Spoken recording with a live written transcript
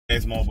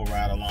Today's mobile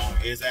ride along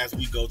is as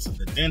we go to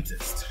the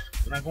dentist.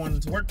 We're not going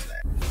into work today.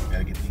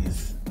 Gotta get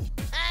these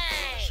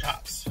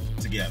chops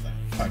together.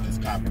 Like this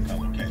copper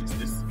color case.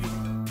 This is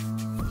beautiful.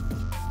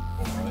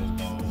 Or rose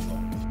gold.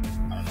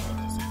 I don't know what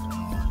this is.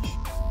 Orange,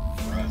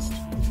 rust,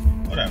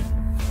 whatever.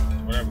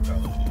 Whatever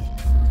color it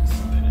is.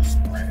 Just get a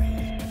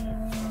spray.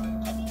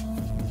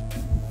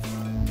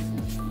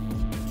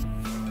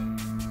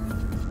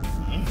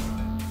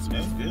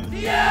 Smells good.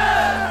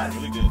 Yeah!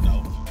 Really good though.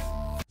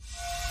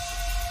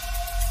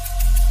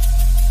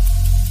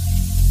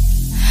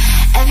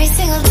 Every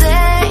single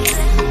day,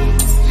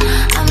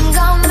 I'm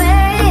gonna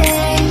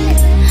make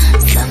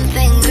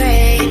something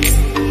great.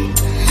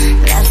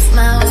 That's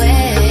my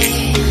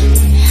way.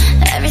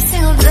 Every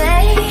single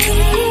day,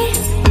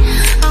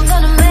 I'm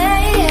gonna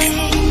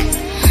make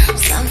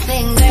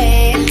something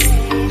great.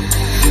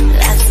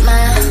 That's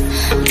my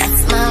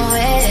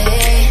way.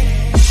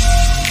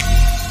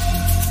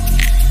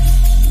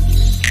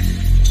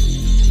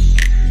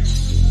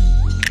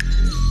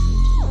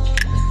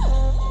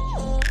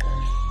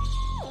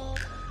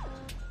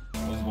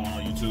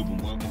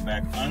 And welcome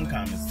back,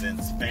 Uncommon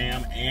Scentz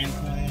fam and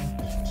clan.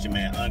 It's your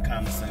man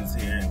Uncommon Scentz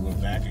here, and we're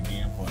back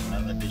again for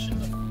another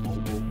edition of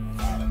Mobile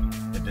Ride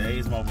Along.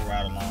 Today's Mobile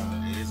Ride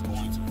Along is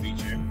going to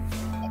feature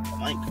a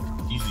blank.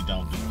 Usually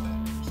don't do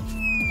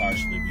blankers,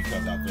 partially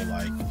because I feel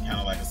like, kind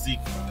of like a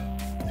sequel,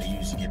 they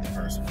usually get the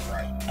first one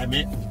right. I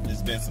admit,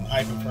 there's been some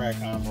hype and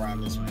Fragcomm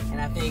around this one. And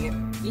I figured,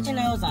 get your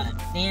nose on it,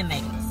 then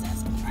make an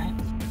assessment, right?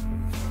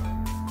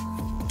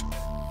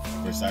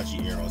 Versace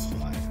Eros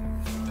Flame.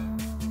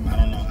 I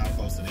don't know how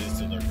close it is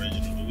to the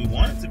original, but we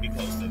want it to be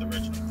close to the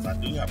original because I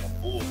do have a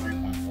full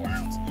 3.4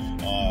 ounce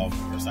of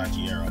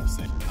Versace Eros.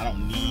 I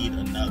don't need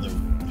another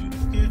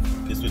duplicate.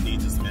 This would need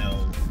to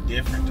smell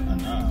different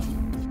enough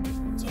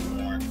to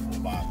warrant a full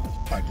bottle.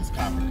 Like this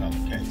copper color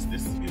case.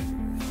 This is beautiful.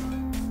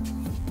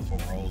 For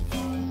rose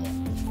gold.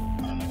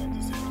 I don't know what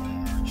this is.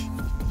 Orange,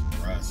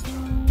 rust,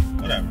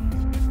 whatever.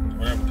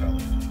 Whatever color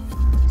it is.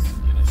 Let's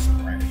get a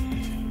spray.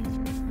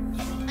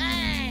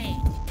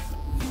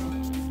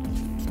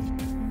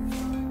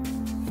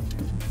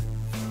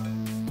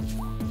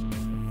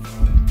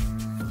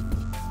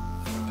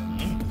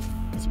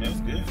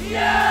 Smells good.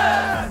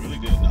 Yeah! Really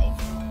good though.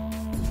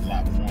 It's a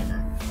lot warmer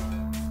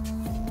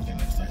than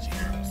the Versace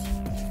Eros.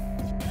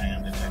 I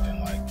am detecting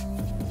like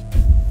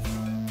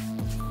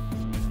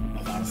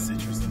a lot of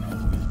citrus in the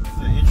oven. It's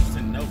an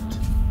interesting note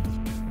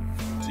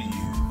to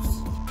use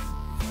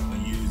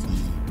when using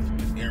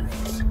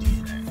Eros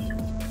DNA.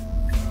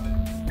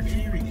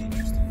 Very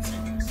interesting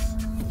citrus.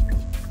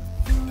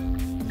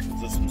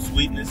 So some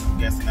sweetness. I'm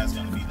guessing that's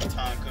going to be the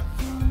tonka.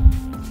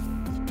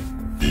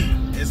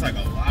 It's like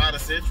a lot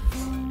of citrus.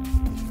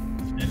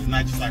 And it's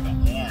not just like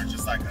an orange,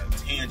 it's like a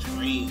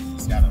tangerine.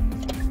 It's got a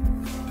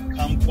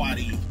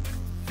kumquat-y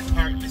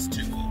tartness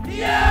to it.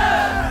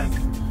 Yeah!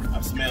 Like,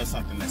 I've smelled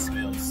something that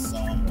smells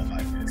somewhat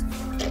like this.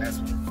 That's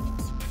what it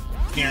is.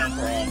 Karen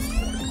Pearl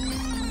Sport.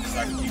 It's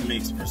like if you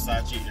mix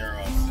Versace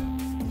Eros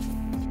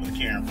with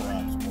Karen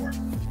Pearl Sport.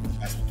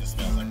 That's what this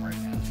smells like right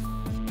now.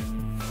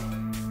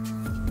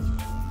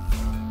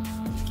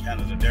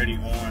 Kind of the dirty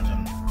orange,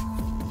 I'm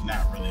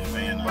not really a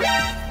fan of.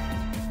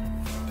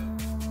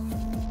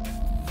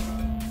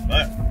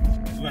 But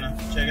we're gonna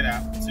check it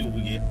out, see what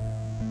we get.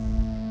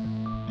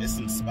 There's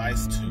some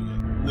spice to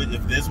it.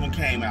 If this one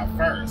came out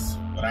first,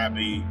 would I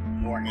be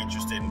more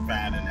interested in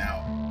finding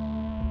out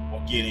or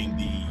getting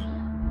the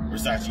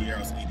Versace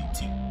Eros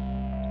EDT?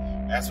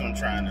 That's what I'm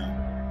trying to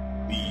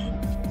be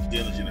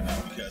diligent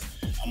about, because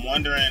I'm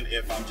wondering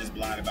if I'm just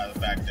blinded by the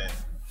fact that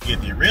you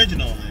get the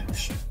original and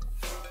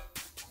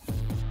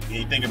you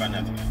ain't think about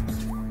nothing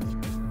else.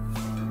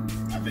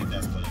 I think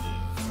that's what it is.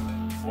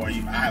 Or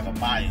I have a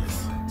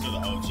bias to the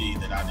OG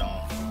that I'm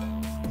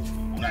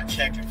not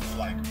checking for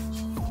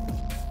flankers.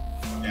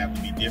 They have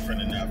to be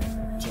different enough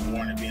to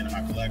warrant it being in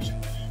my collection.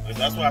 Because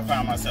that's where I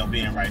find myself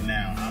being right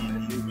now. I'm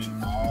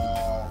removing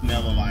all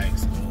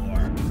mellow-likes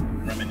or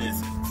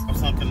reminiscence of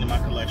something in my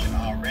collection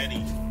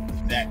already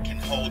that can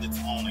hold its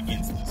own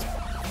against this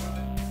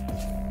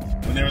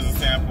one. When there was a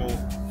sample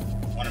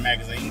on a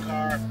magazine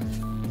card,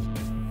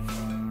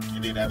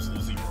 it did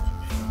absolute zero for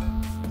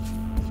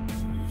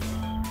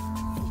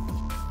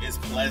me. It's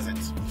pleasant.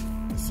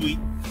 Sweet,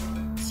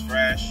 it's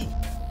fresh.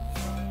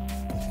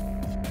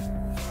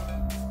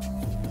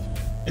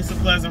 It's a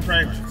pleasant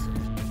fragrance.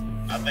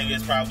 I think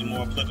it's probably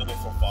more applicable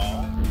for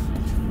fall,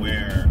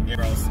 where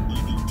Eros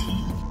EDT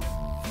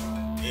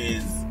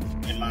is,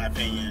 in my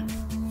opinion,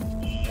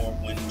 more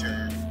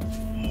winter,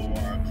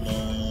 more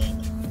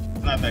club.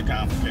 Not that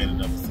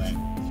complicated of a thing.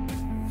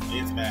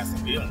 It's mass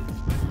appealing.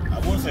 I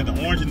will say the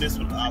orange in this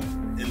one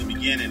in the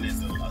beginning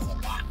is a lot.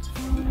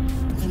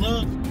 It's a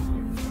little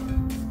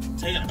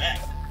taken aback.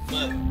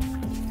 But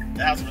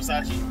the House of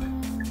Versace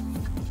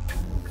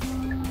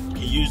can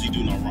usually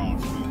do no wrong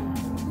for me.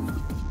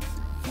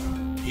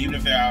 Even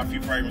if there are a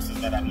few fragrances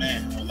that are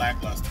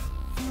lackluster.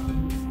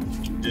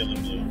 Dill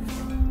and Blue.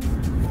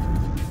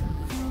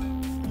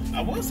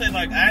 I will say,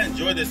 like, I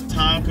enjoy this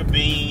tonka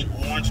bean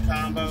orange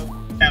combo.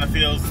 Kind of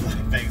feels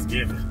like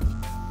Thanksgiving,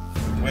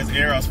 whereas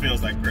Eros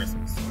feels like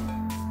Christmas. There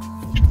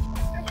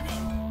we go.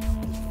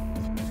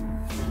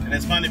 And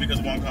it's funny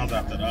because one comes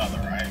after the other,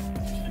 right?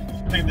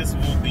 I think this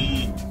will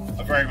be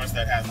a fragrance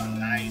that has a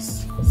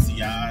nice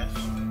sillage,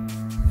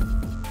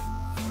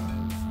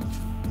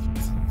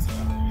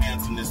 some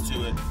handsomeness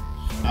to it.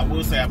 I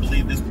will say I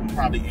believe this one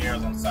probably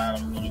airs on the side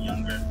of a little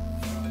younger.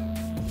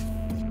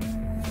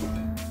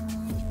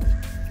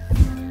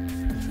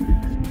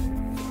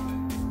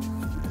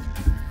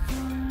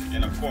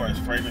 And of course,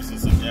 fragrance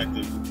is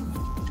subjective.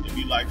 If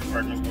you like the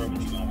fragrance, wear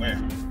what you're gonna wear.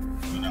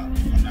 You know,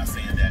 I'm not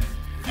saying that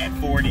at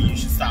 40 you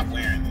should stop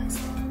wearing this.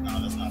 No,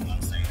 that's not what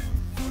I'm saying.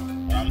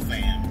 What I'm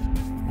saying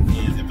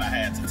is if I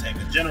had to take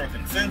a general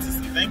consensus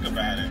and think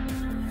about it,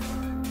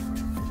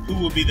 who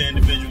would be the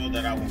individual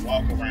that I would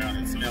walk around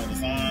and smell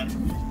this on?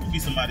 It would be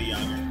somebody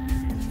younger.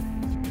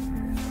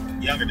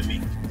 Younger than me.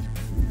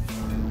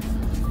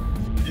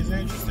 It's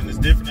interesting. It's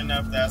different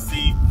enough that I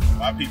see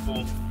why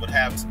people would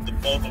have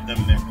both of them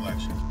in their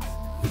collection.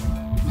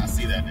 I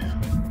see that now.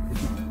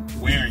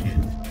 Wearing it.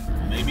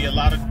 Maybe a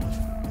lot of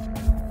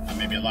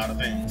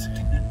things.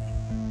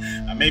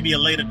 I may be a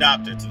late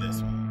adopter to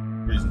this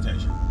one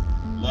presentation.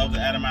 Love the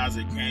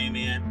atomizer it came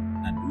in.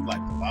 I do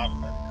like the bottle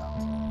that it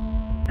comes in.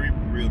 Very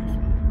beautiful.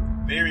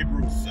 Very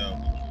brutal. So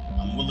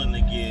I'm willing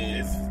to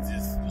give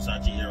this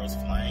Versace Eros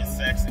Flame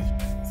sexy.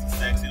 It's a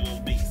sexy little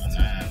beast. A 9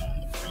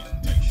 on the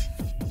presentation.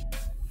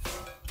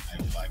 I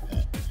do like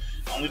that.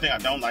 The only thing I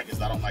don't like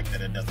is I don't like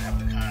that it doesn't have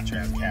the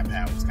contrast cap,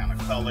 how it's kind of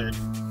colored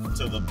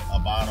to a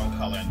bottle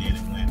color and then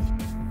it went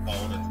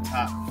gold at the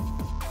top.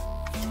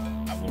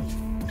 I would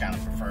kind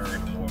of prefer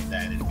more of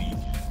that. It'd be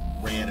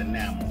red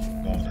enamel,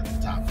 gold at the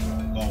top,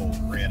 or gold,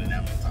 red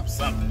enamel at the top,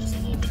 something, just a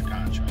little bit of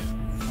contrast.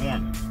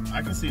 Performance.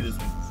 I can see this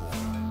one before.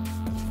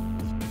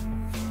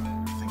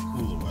 I think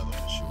cooler weather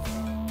for sure.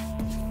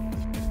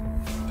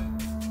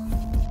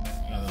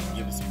 I'll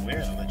give it some wear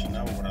and let you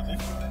know what I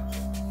think about it.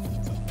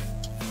 So,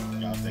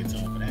 y'all stay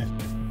tuned for that.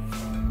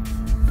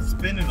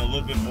 Spending a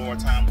little bit more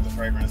time with the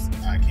fragrance,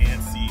 I can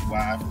see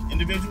why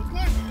individuals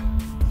like it.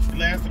 It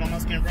lasted on my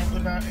skin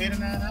roughly about 8 or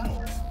 9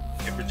 hours.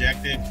 It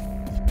projected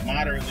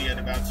moderately at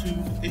about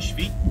 2-ish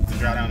feet. The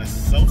dry down is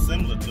so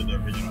similar to the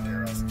original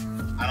Eros.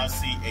 I don't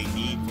see a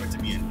need for it to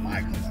be in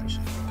my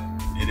collection.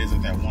 It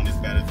isn't that one is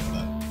better than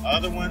the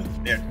other one.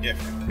 They're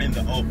different in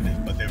the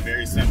opening, but they're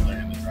very similar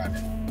in the dry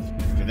down.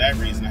 For that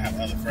reason, I have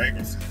other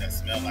fragrances that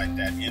smell like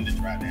that in the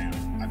dry down.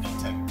 I don't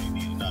technically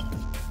need another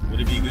one. Would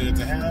it be good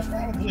to have?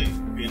 Probably.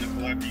 Being a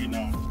collector, you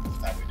know,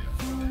 that's how we do.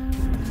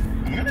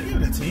 I'm gonna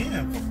give it a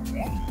 10 for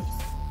performance.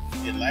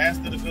 It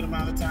lasted a good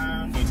amount of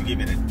time. I'm going to give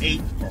it an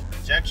 8 for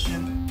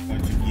projection. I'm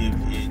going to give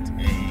it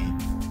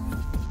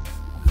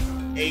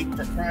a 8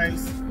 for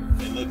price.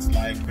 It looks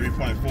like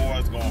 3.4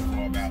 is going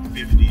for about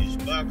 50-ish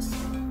bucks.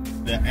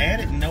 The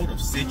added note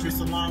of citrus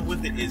along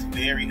with it is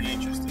very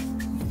interesting.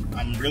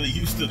 I'm really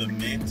used to the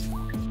mint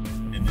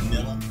and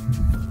vanilla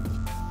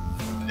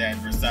that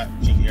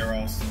Versace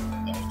Eros,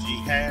 the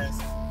OG, has.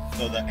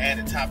 So the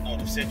added top note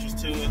of citrus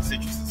to it,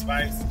 citrus and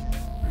spice.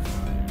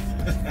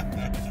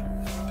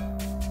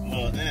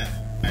 Well, I'm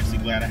actually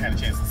glad I had a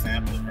chance to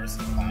sample it versus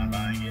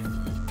buying it,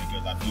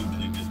 because I do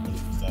believe this would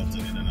have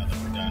resulted in another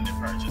redundant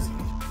purchase,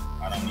 and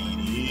I don't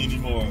need any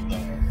more of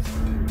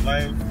those.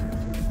 Play,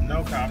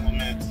 no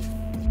compliments.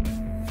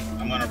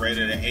 I'm gonna rate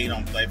it an 8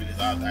 on play because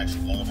I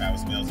actually love how it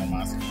smells on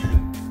my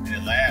skin, and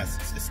it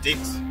lasts, it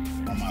sticks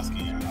on my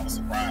skin. I was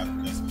surprised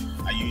because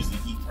I usually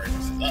eat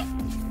fragrances up,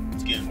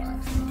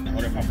 skin-wise.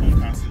 Eau de parfum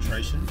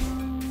concentration,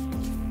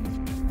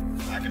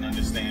 I can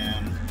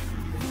understand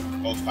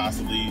folks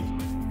possibly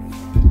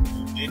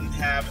didn't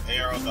have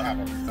Eros or have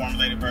a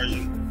reformulated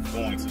version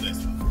going to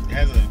this one. It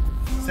has a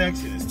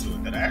sexiness to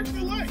it that I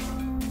actually like.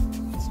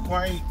 It's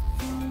quite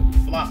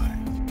fly.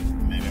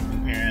 Maybe I'm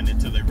comparing it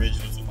to the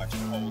original, so much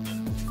I'm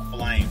holding a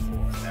flame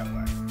for it that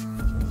way.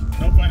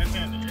 No pun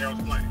intended, Eros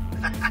Flame.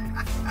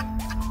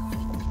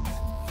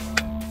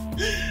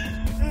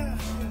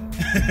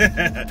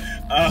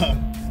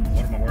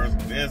 What are my words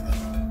of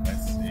wisdom?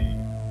 Let's see.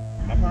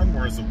 My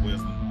words of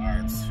wisdom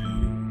are to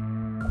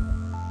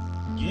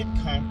get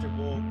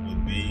comfortable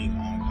with being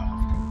uncomfortable.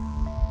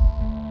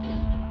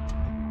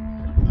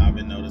 I've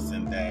been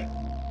noticing that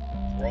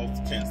growth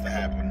tends to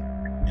happen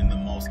in the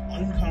most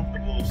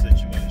uncomfortable of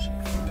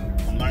situations.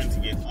 I'm learning to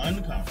get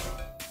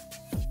uncomfortable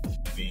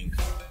with being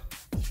comfortable.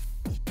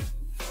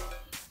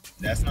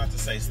 That's not to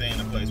say stay in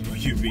a place where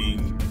you're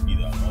being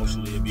either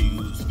emotionally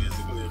abused,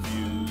 physically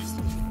abused,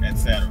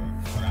 etc.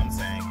 What I'm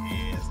saying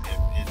is if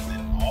it's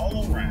an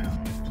all-around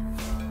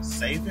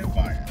safe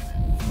environment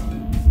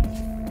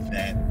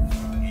that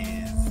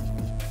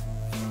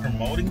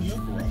promoting your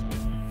growth,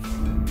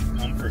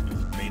 comfort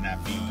may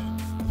not be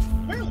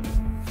available.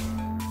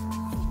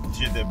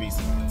 Should there be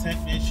some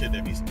contentment? Should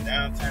there be some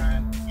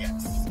downtime?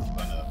 Yes,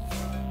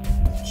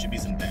 should be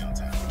some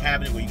downtime. A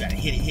cabinet where you gotta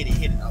hit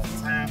it all the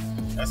time,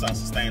 that's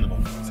unsustainable.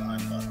 It's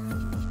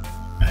unlovable.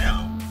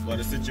 Now, but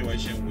a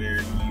situation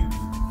where you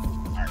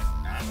are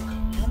not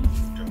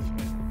comfortable,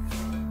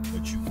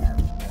 but you are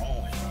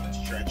growing and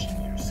stretching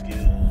your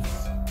skills,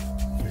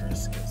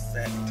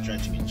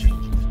 stretching and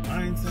changing your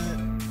mindset,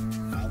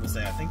 I would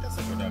say I think that's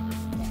a productive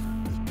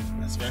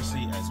requirement,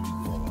 especially as we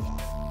grow along.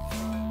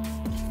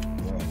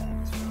 Grow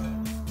along as well.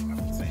 I've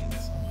been saying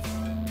this all the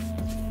time.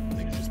 I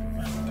think it's just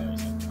profound.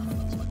 There's like, I don't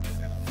know, it's like put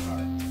that on the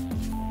heart.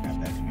 Have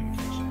that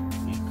communication.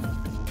 Be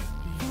comfortable with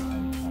being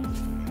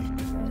uncomfortable in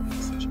a growing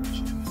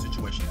situation. A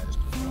situation that is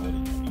promoted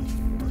to be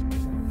work.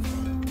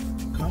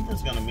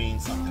 Comfort's gonna mean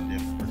something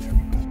different for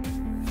everybody.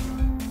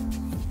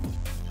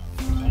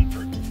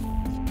 Comfort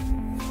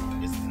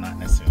is not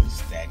necessarily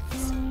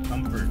stagnancy.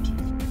 Comfort,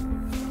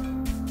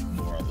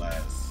 more or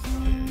less,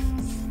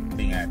 is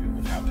being happy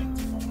with how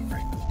things are going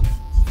right now.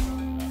 You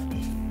know what I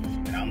mean?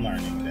 And I'm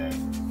learning that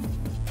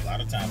a lot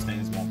of times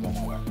things won't go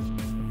my way.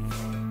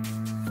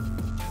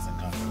 As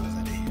uncomfortable as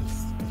it is,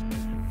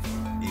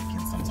 it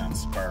can sometimes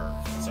spur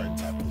a certain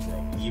type of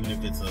growth, even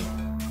if it's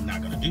I'm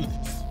not gonna do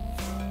this.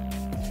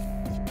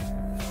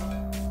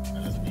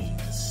 That doesn't mean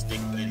just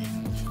stick with it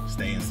and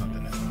stay in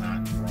something that's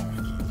not growing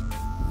you.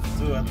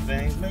 Two other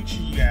things, make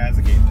sure you guys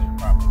are getting the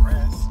proper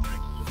rest,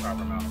 drinking your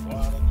proper amount of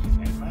water,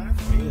 and mind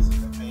the business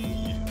that pays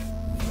you,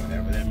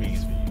 whatever that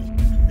means for you.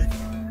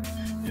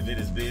 If it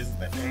is business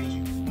that pays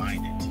you,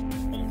 mind it.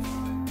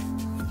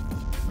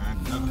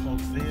 Mind another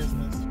folks'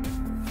 business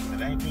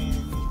that ain't paying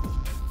you,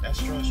 that's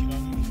stress you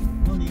don't need. You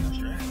don't need no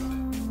stress.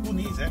 Who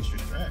needs extra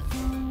stress?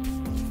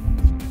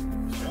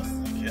 Stress is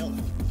a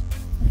killer.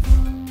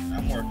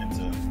 I'm working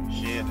to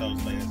shed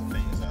those layers of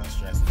things that are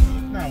stressing me.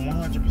 It's not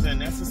 100%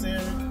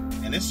 necessary,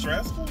 and it's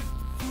stressful,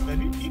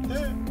 baby, you keep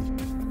that.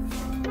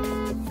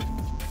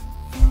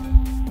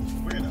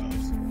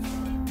 Weirdos.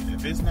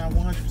 If it's not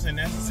 100%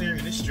 necessary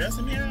and it's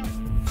stressing me out,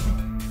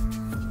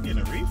 get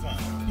a refund.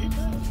 Keep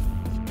that.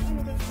 I'm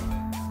with that.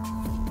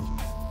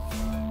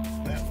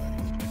 That way,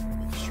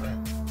 with the stress.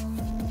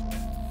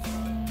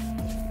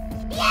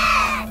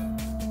 Yeah!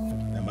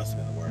 That must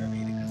have been the word I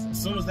needed, because as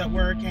soon as that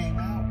word came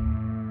out,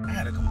 I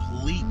had a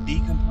complete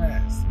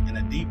decompress and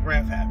a deep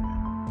breath happen.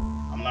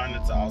 I'm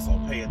learning to also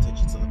pay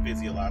attention to the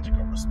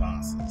physiological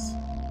responses.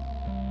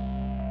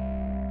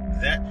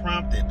 That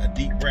prompted a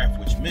deep breath,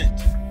 which meant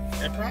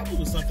that probably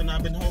was something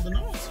I've been holding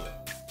on to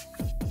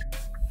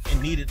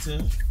and needed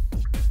to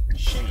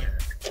share.